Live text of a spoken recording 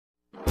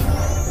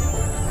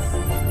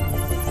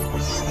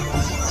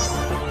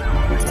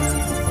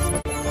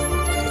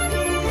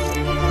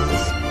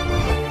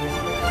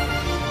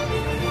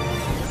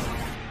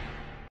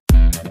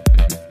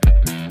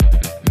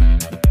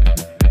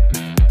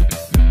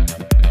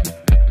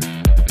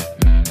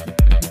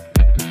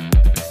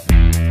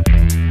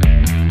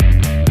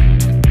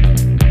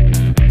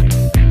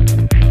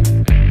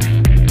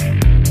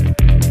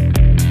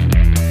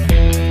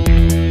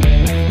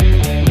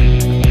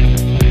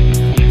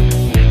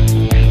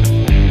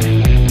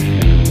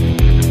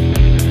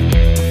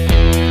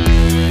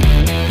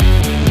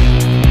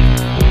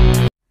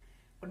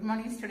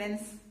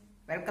students,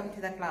 welcome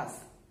to the class.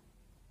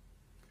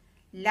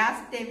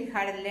 Last day we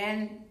had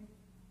learned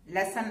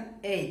lesson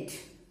 8.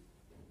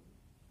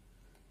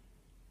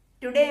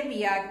 Today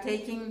we are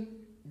taking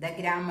the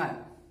grammar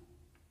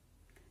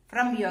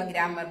from your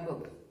grammar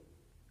book.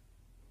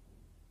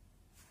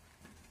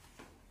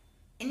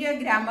 In your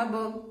grammar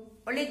book,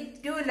 only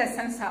 2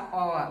 lessons are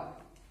over.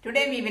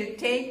 Today we will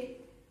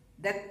take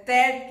the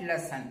 3rd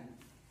lesson,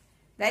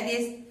 that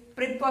is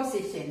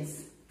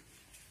prepositions.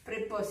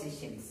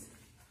 Prepositions.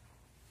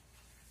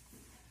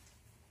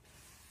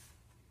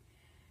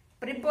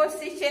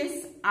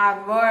 Prepositions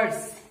are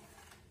words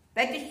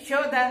that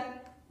show the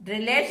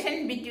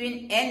relation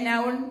between a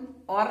noun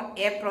or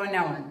a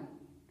pronoun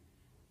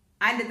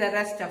and the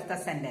rest of the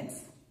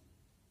sentence.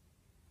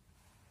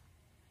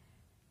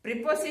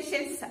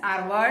 Prepositions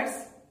are words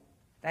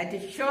that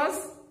shows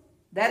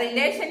the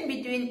relation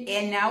between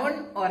a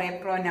noun or a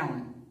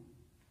pronoun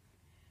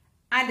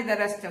and the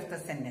rest of the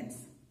sentence.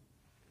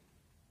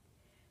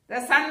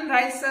 The sun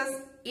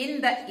rises in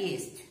the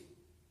east.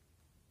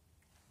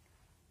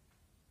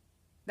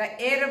 The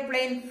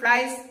aeroplane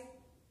flies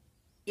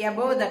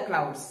above the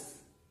clouds.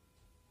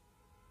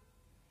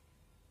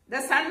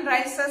 The sun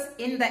rises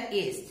in the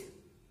east.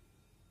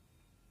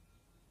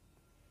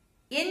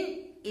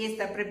 In is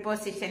the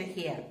preposition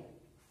here.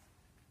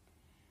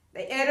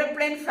 The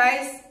aeroplane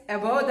flies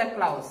above the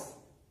clouds.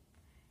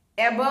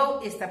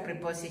 Above is the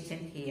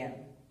preposition here.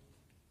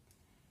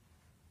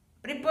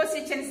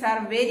 Prepositions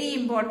are very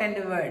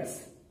important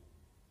words.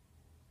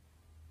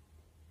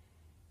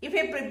 If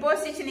a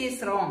preposition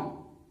is wrong,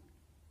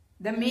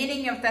 the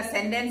meaning of the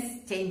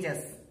sentence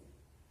changes.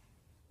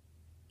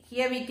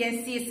 Here we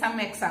can see some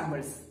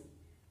examples.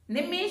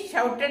 Nimmi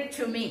shouted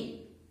to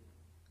me.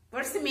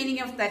 What's the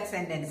meaning of that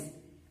sentence?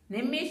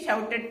 Nimmi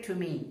shouted to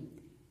me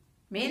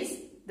means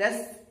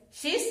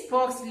she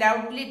spoke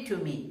loudly to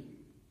me.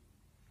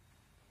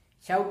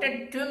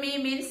 Shouted to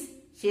me means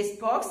she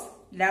spoke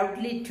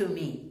loudly to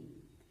me.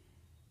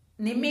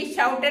 Nimmi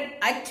shouted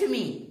at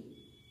me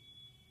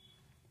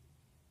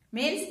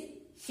means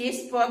she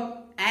spoke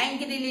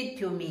angrily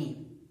to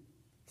me.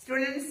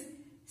 Students,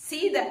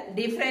 see the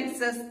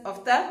differences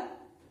of the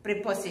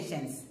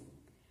prepositions.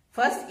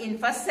 First, in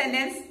first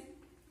sentence,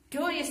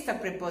 to is the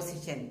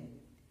preposition.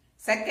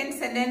 Second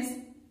sentence,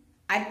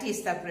 at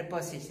is the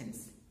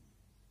prepositions.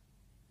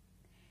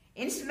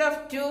 Instead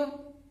of to,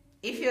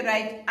 if you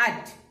write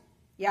at,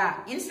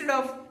 instead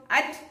of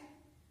at,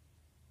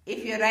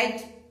 if you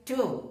write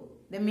to,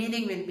 the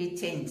meaning will be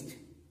changed.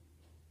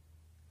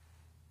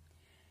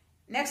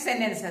 Next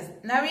sentence says,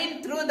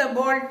 Naveen threw the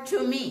ball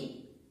to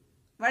me.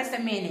 What's the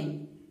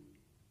meaning?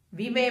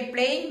 We were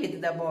playing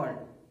with the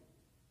ball.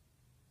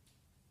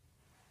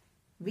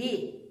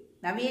 We,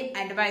 Naveen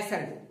and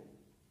myself,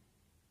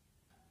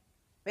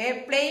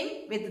 were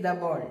playing with the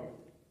ball.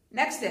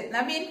 Next,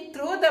 Naveen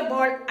threw the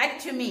ball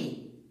at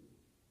me.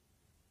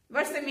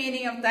 What's the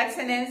meaning of that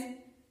sentence?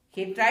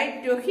 He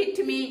tried to hit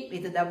me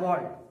with the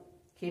ball.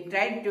 He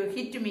tried to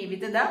hit me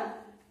with the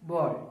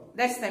ball.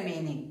 That's the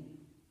meaning.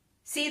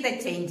 See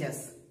the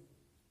changes.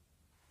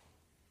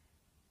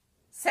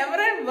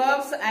 Several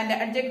verbs and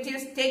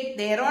adjectives take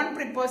their own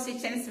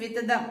prepositions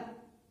with them.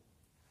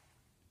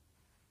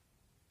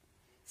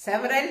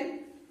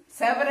 Several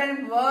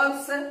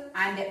verbs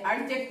and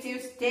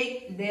adjectives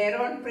take their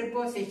own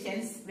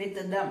prepositions with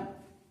them.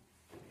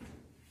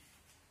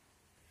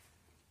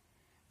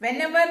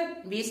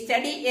 Whenever we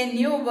study a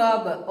new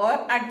verb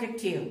or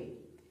adjective,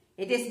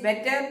 it is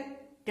better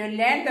to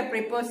learn the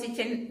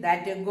preposition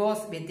that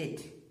goes with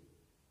it.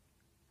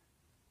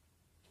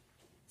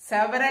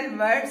 Several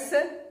verbs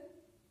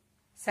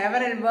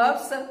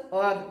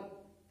or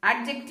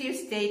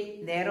adjectives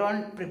take their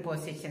own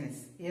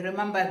prepositions. You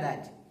remember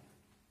that.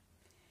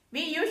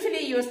 We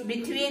usually use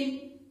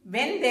between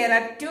when there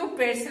are 2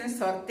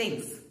 persons or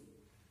things.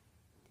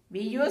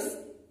 We use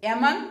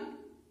among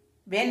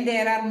when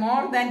there are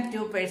more than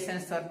 2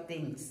 persons or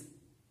things.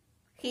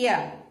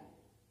 Here,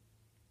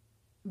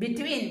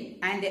 between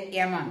and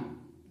among.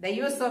 The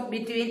use of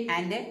between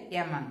and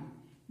among.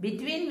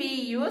 Between we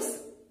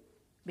use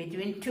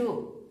between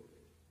 2.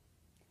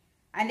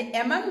 And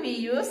among we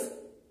use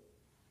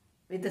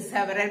with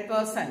several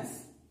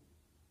persons.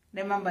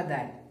 Remember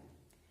that.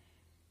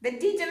 The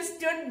teacher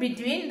stood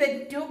between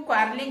the 2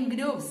 quarreling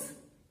groups.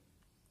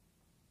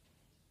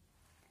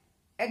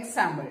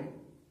 Example.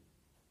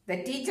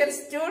 The teacher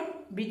stood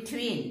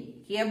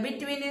between. Here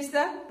between is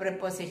the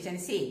preposition.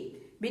 See.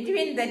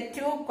 Between the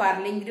 2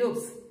 quarreling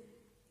groups.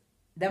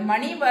 The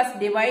money was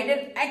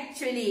divided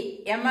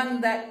actually among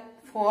the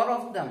 4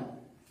 of them.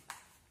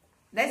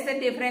 That's the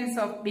difference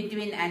of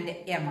between and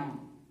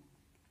among.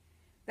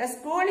 The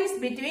school is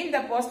between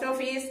the post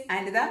office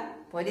and the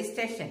police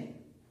station.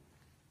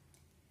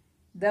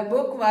 The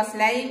book was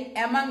lying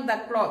among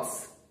the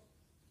clothes.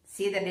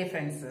 See the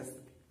differences.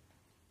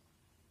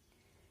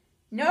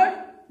 Note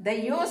the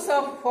use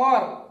of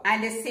for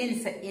and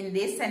since in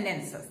these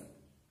sentences.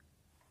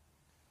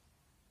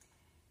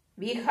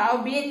 We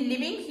have been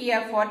living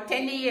here for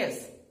 10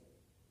 years.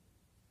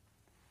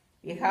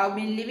 We have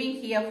been living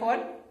here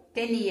for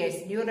 10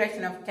 years,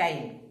 duration of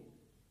time.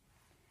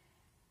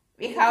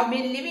 We have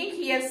been living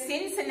here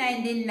since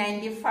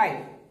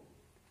 1995.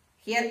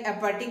 Here a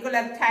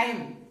particular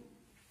time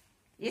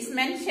is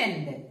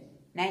mentioned,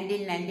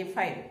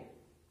 1995.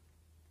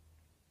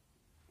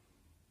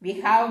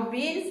 We have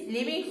been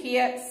living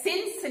here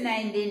since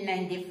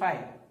 1995.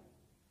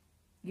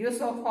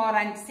 Use of for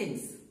and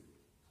since.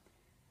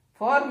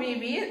 For we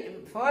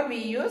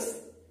use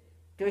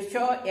to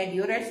show a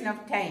duration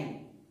of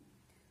time.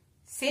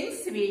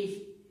 Since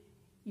we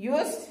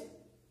used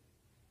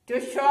to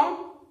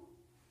show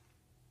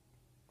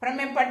from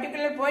a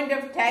particular point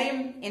of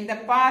time in the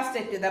past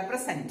to the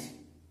present.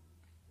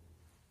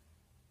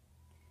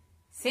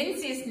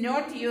 Since is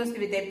not used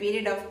with a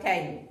period of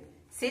time.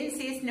 Since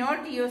is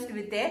not used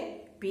with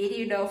a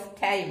period of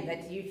time,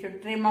 that you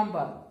should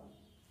remember.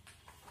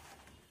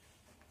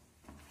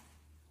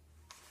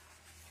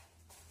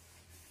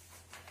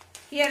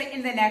 Here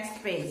in the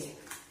next page.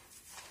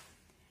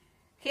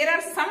 Here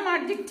are some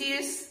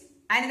adjectives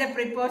and the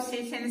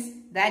prepositions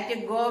that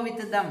go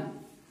with them.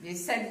 We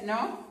said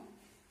no.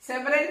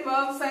 Several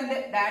verbs and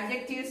the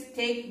adjectives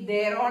take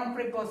their own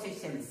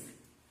prepositions.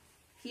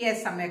 Here are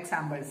some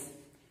examples.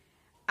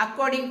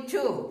 According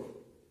to,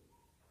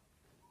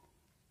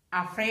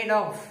 afraid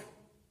of,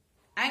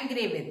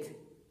 angry with,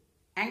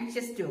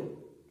 anxious to,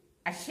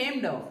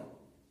 ashamed of,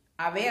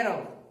 aware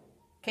of,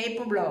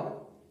 capable of,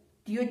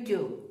 due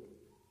to,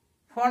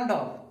 fond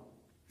of,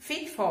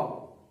 fit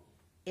for,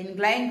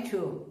 inclined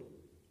to,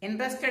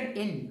 interested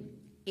in,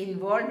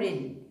 involved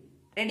in,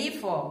 ready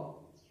for,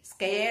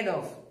 scared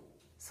of,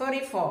 sorry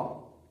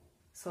for,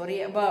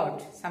 sorry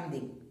about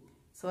something,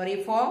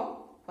 sorry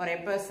for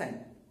a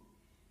person,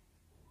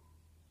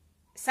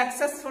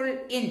 successful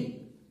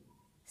in,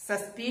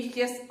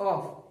 suspicious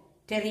of,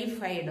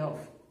 terrified of.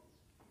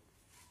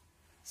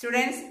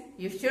 Students,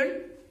 you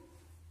should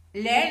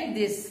learn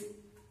these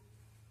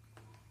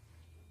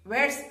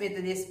words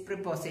with these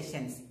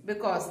prepositions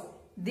because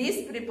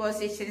these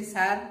prepositions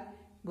are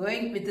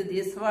going with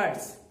these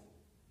words.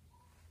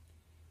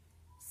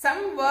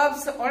 Some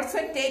verbs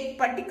also take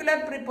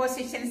particular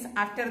prepositions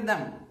after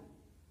them.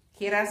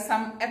 Here are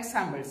some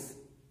examples.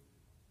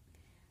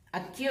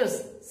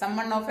 Accuse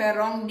someone of a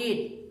wrong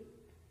deed.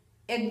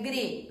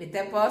 Agree with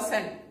a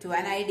person to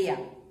an idea.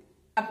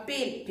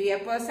 Appeal to a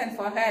person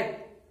for help.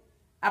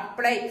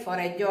 Apply for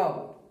a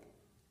job.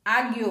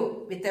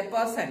 Argue with a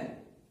person.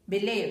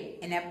 Believe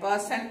in a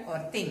person or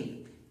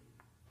thing.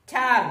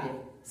 Charge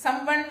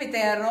someone with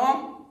a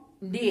wrong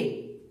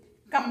deed.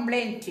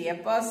 Complain to a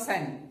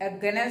person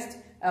against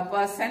a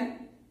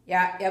person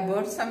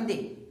about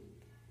something.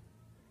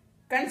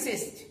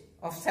 Consist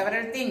of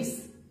several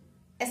things.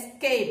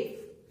 Escape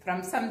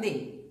from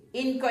something.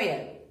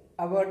 Inquire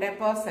about a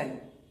person.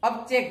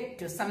 Object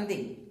to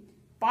something.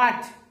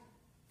 Part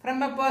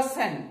from a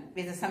person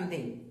with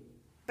something.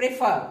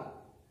 Prefer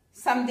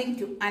something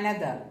to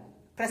another.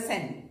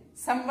 Present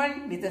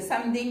someone with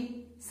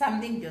something,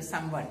 something to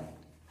someone.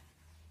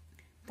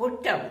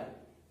 Put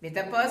up with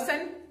a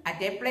person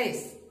at a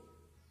place.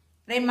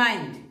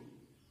 Remind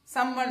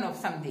someone of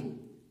something.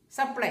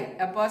 Supply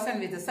a person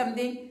with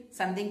something,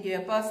 something to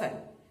a person.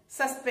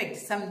 Suspect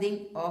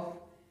something of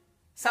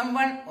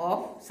someone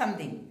of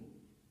something.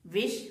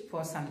 Wish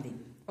for something.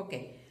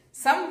 Okay.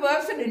 Some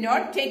verbs do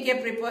not take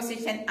a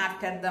preposition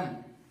after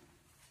them.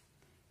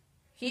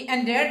 He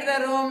entered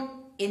the room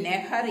in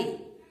a hurry.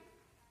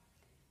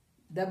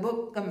 The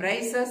book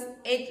comprises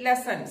 8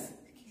 lessons.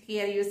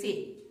 Here you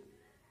see.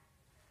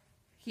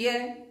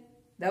 Here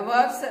the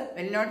verbs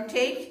will not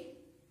take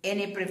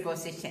any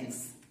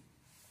prepositions.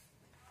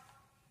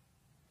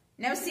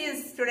 Now see,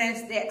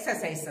 students, the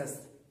exercises.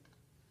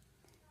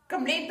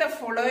 Complete the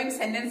following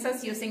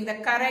sentences using the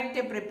correct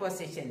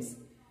prepositions.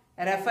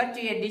 Refer to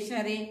a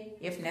dictionary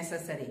if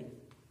necessary.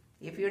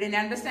 If you didn't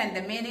understand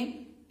the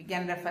meaning, you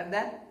can refer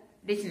the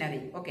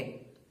dictionary.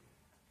 Okay.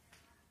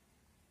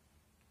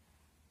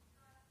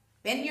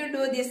 When you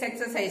do these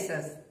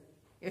exercises,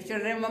 you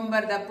should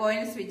remember the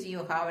points which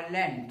you have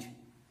learned.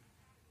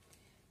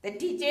 The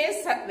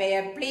teachers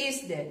were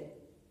pleased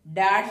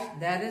dash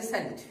the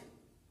result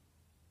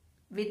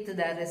with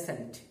the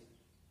result.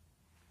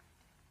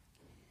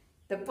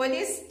 The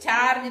police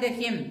charged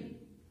him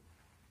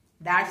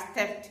dash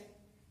theft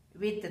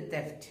with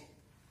theft.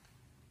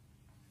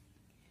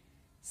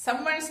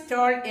 Someone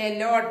stole a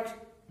lot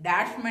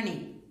dash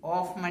money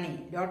of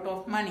money, lot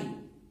of money.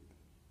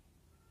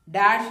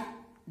 Dash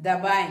the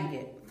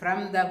bank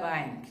from the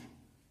bank.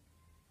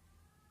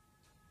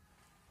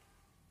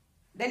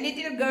 The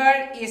little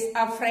girl is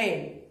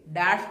afraid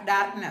dash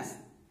darkness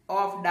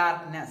of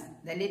darkness.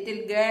 The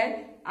little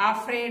girl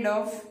afraid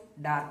of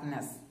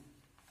darkness.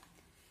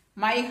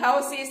 My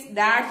house is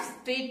dash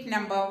street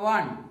number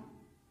 1.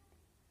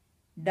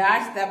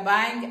 Dash the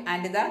bank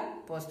and the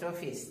post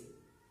office.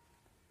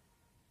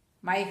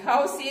 My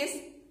house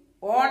is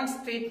on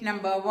street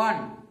number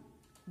 1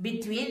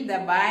 between the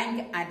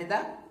bank and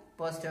the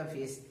post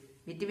office.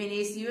 Between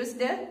is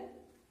used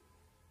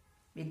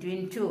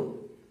between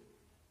two.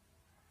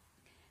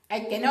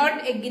 I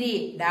cannot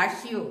agree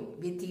dash you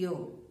with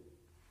you.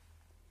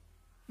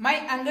 My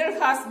uncle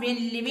has been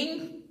living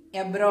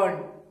abroad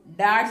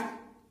dash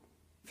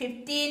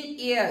 15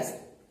 years.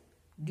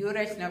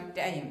 Duration of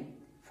time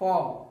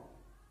for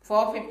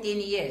 15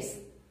 years.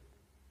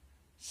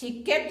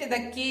 She kept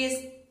the keys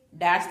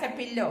dash the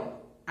pillow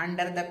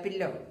under the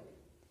pillow.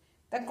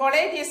 The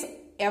college is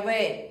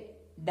away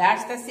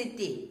dash the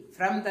city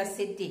from the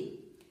city.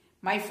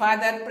 My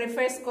father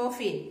prefers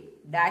coffee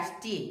dash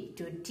tea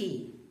to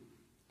tea.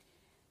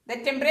 The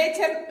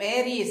temperature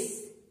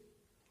varies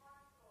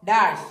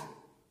dash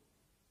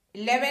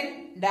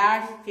 11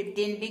 dash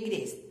 15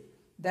 degrees.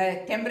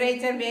 The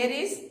temperature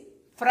varies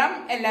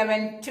from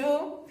 11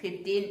 to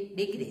 15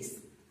 degrees.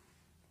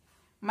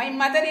 My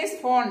mother is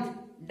fond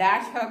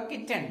dash her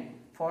kitten.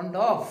 Fond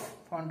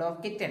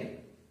of kitten.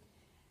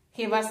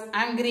 He was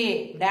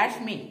angry dash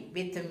me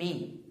with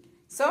me.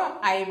 So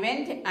I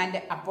went and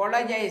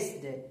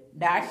apologized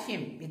dash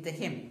him with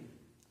him.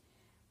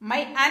 My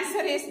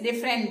answer is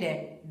different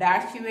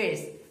dash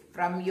yours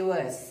from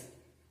yours.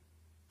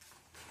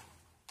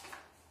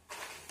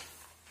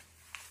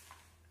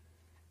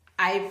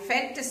 I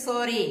felt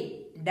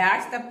sorry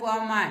dash the poor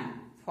man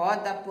for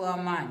the poor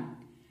man.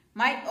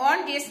 My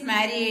aunt is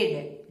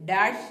married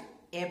dash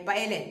a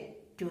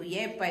pilot to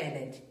a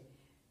pilot.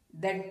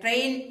 The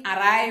train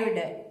arrived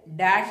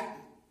dash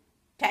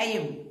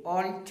time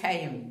on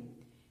time.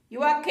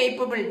 You are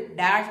capable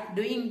dash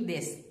doing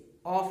this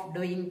of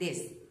doing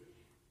this.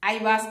 I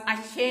was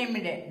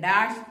ashamed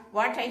dash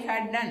what I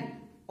had done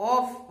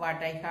of what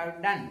I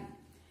have done.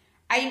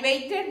 I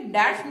waited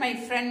dash my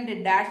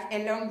friend dash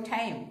a long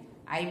time.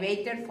 I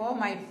waited for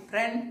my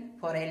friend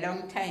for a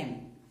long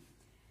time.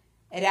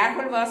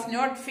 Rahul was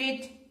not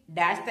fit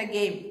dash the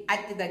game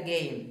at the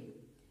game.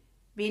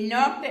 We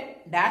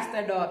knocked dash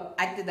the door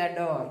at the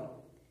door.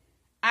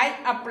 I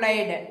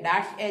applied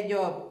dash a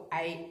job.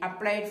 I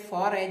applied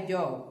for a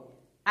job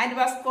and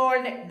was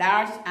called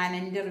dash an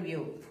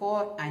interview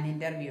for an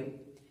interview.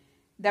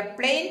 The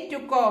plane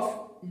took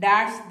off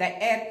dash the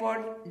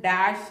airport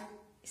dash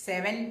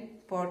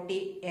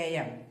 7:40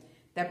 a.m.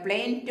 The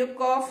plane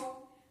took off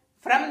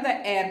from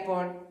the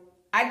airport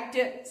at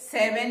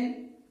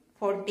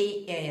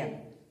 7:40 a.m.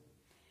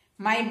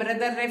 My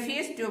brother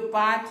refused to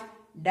part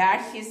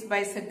dash his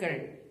bicycle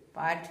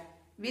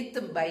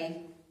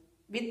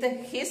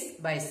with his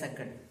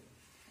bicycle.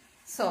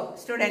 So,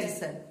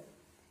 students,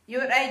 you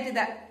write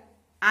the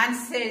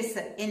answers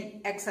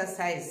in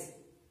exercise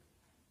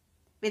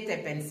with a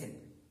pencil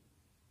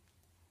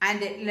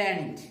and learn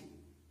it.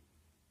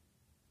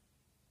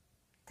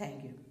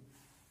 Thank you.